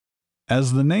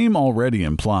As the name already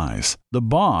implies, the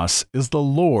boss is the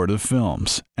lord of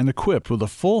films and equipped with a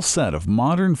full set of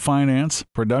modern finance,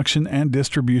 production, and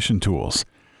distribution tools.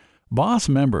 Boss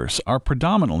members are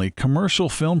predominantly commercial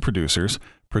film producers,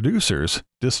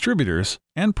 distributors,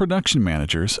 and production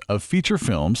managers of feature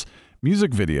films,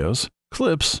 music videos,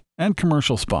 clips, and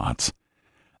commercial spots.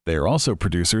 They are also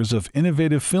producers of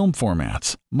innovative film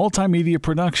formats, multimedia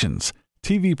productions,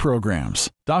 TV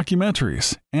programs,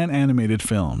 documentaries, and animated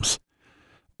films.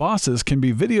 Bosses can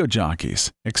be video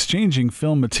jockeys, exchanging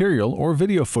film material or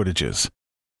video footages.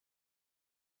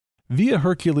 Via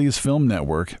Hercules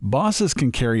Filmnetwork, bosses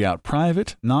can carry out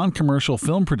private, non-commercial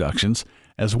film productions,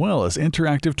 as well as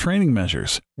interactive training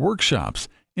measures, workshops,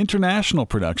 international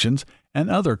productions,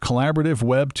 and other collaborative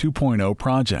Web 2.0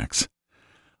 projects.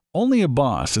 Only a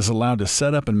boss is allowed to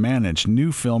set up and manage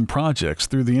new film projects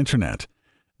through the Internet.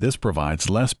 This provides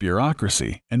less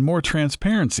bureaucracy and more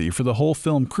transparency for the whole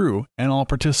film crew and all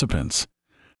participants.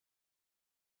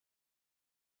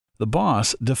 The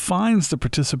boss defines the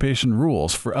participation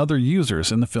rules for other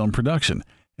users in the film production,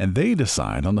 and they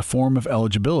decide on the form of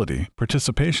eligibility,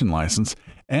 participation license,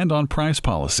 and on price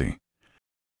policy.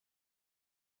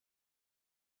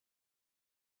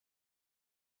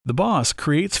 The boss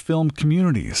creates film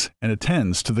communities and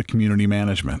attends to the community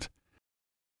management.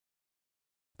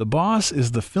 The boss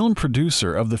is the film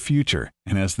producer of the future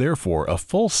and has therefore a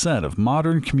full set of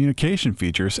modern communication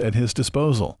features at his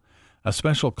disposal, a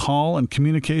special call and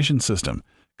communication system,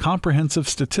 comprehensive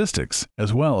statistics,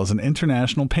 as well as an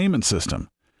international payment system.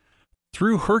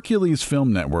 Through Hercules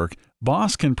Filmnetwork,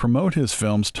 boss can promote his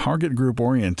films target group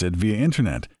oriented via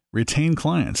internet, retain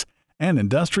clients, and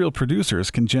industrial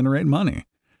producers can generate money.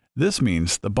 This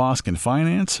means the boss can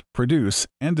finance, produce,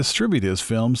 and distribute his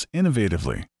films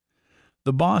innovatively.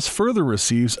 The boss further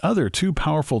receives other two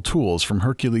powerful tools from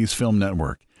Hercules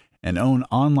Filmnetwork: an own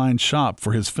online shop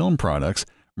for his film products,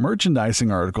 merchandising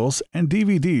articles, and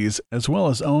DVDs, as well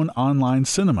as own online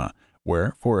cinema,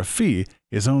 where, for a fee,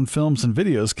 his own films and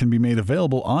videos can be made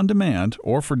available on demand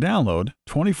or for download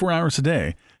 24 hours a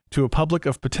day to a public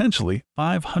of potentially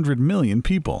 500 million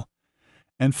people.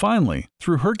 And finally,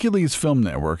 through Hercules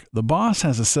Filmnetwork, the boss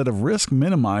has a set of risk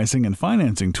minimizing and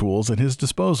financing tools at his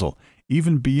disposal,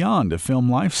 even beyond a film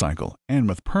lifecycle and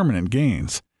with permanent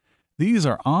gains. These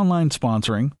are online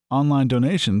sponsoring, online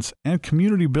donations, and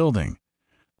community building.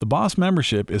 The boss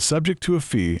membership is subject to a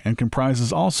fee and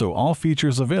comprises also all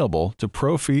features available to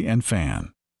Pro-Fee and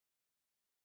Fan.